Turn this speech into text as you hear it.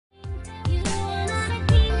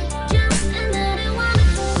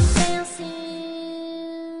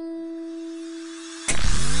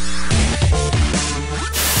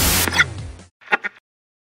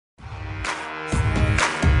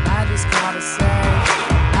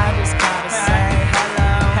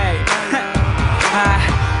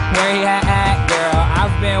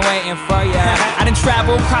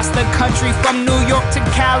travel across the country from New York to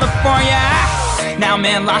California. Now I'm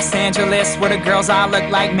in Los Angeles, where the girls all look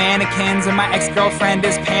like mannequins, and my ex-girlfriend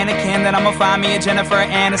is panicking that I'ma find me a Jennifer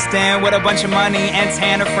Aniston with a bunch of money and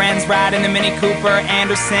Tanner friends, riding the Mini Cooper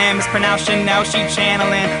Anderson. Mispronounced Chanel, she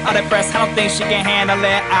channeling all that press, I don't think she can handle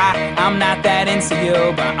it. I'm not that into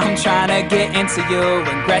you, but I'm trying to get into you.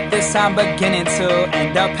 Regret this, I'm beginning to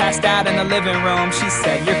end up passed out in the living room. She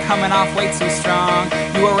said, you're coming off way too strong.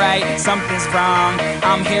 You were right, something's wrong.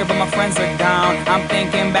 I'm here but my friends are gone. I'm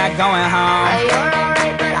thinking back going home. You're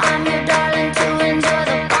alright, but I'm your darling to enjoy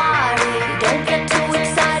the party. Don't get too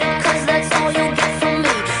excited, cause that's all you'll get from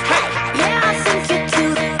me. Hey, yeah, I think you're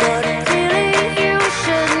cute, but really you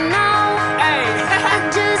should know. Hey, I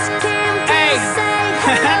just came to say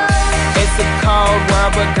hello. It's a cold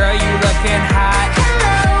world, but girl, you looking hot.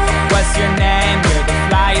 Hello. What's your name? You're the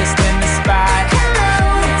flyest in the spot.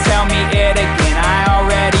 Hello. Tell me it again, I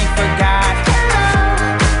already forgot.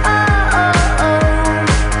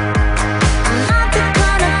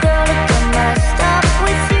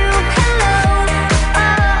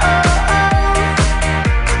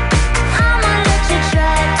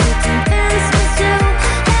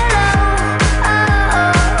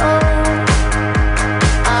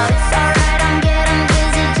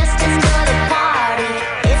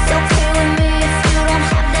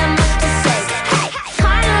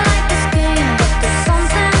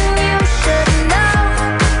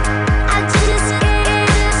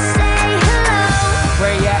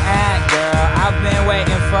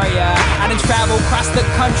 Across the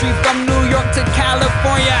country from New York to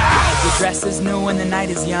California. Your dress is new and the night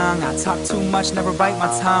is young. I talk too much, never bite my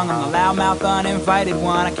tongue. I'm the loudmouth, uninvited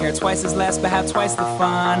one. I care twice as less, but have twice the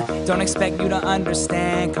fun. Don't expect you to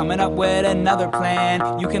understand. Coming up with another plan.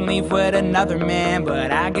 You can leave with another man,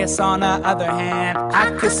 but I guess on the other hand,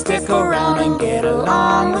 I could stick around and get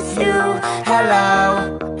along with you.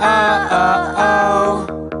 Hello, oh, oh, oh.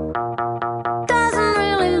 Doesn't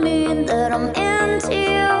really mean that I'm into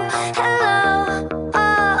you. Hello, oh,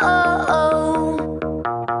 oh, oh.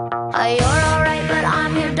 You're alright, but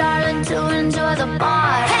I'm here, darling, to enjoy the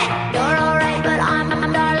bar. Hey, you're alright, but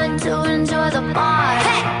I'm darling, to enjoy the bar.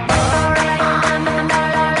 Hey, you're alright, I'm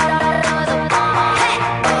darling, to the bar. Hey,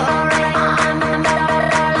 you're alright, I'm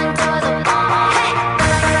darling, to the bar. Hey,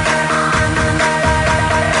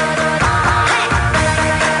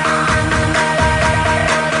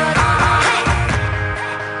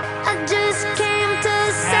 I just came to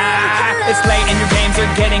say hello. It's late and your games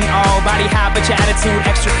are getting old. Body hot, but your attitude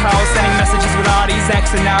extra cold. Sending messages with all these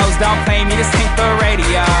X and O's. Don't play me, this ain't the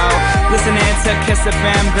radio. Listening to Kiss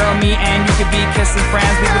FM, girl, me and you could be kissing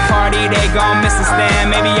friends. Leave the party, they gon' miss us then.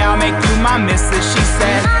 Maybe I'll make you my missus, she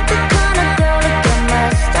said. I'm not the kind of girl to get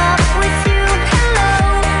messed up with you.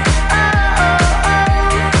 Hello, oh, oh,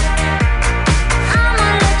 oh. I'ma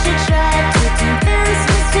let you try to convince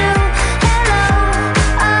me to. Hello,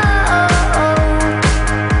 oh, oh, oh.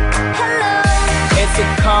 Hello. It's a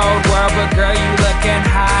cold world, but girl, you looking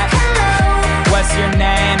hot. Hello. What's your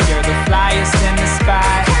name? You're the flyest in the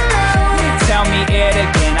spot. Hello. Tell me it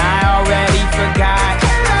again, I already forgot.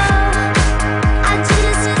 Hello. I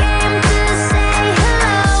just came to say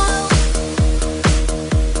hello.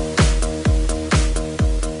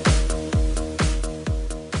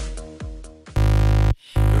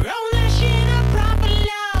 Roll that shit up proper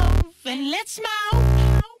low and let's smoke.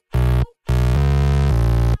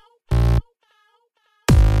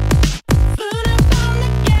 Foot up on the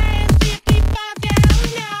gas, 55 down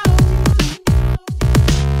low.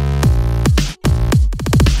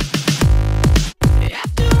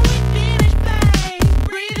 After we finish, babe,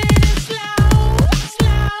 breathe in slow,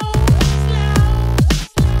 slow, slow,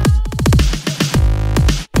 slow.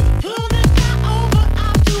 Pull the car over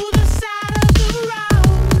off to the side of the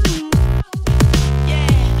road.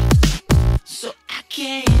 Yeah, so I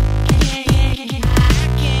can't,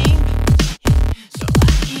 so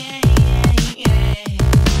I can't,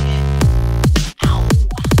 ow.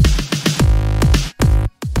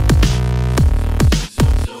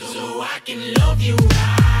 So I can love you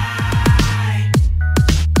right.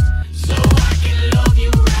 So I can love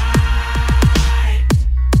you right.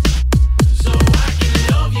 So I can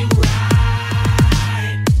love you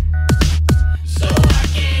right. So I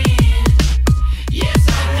can, yes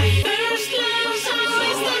I will. First love's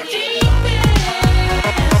always the deepest.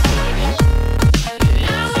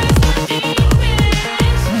 Always the deepest.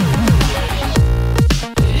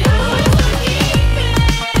 Always the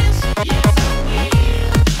deepest. Yes I will.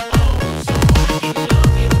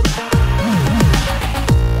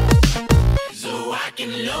 So I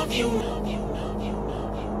can love you.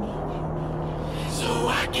 So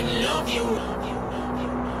I can love you.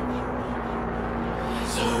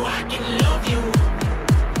 can love you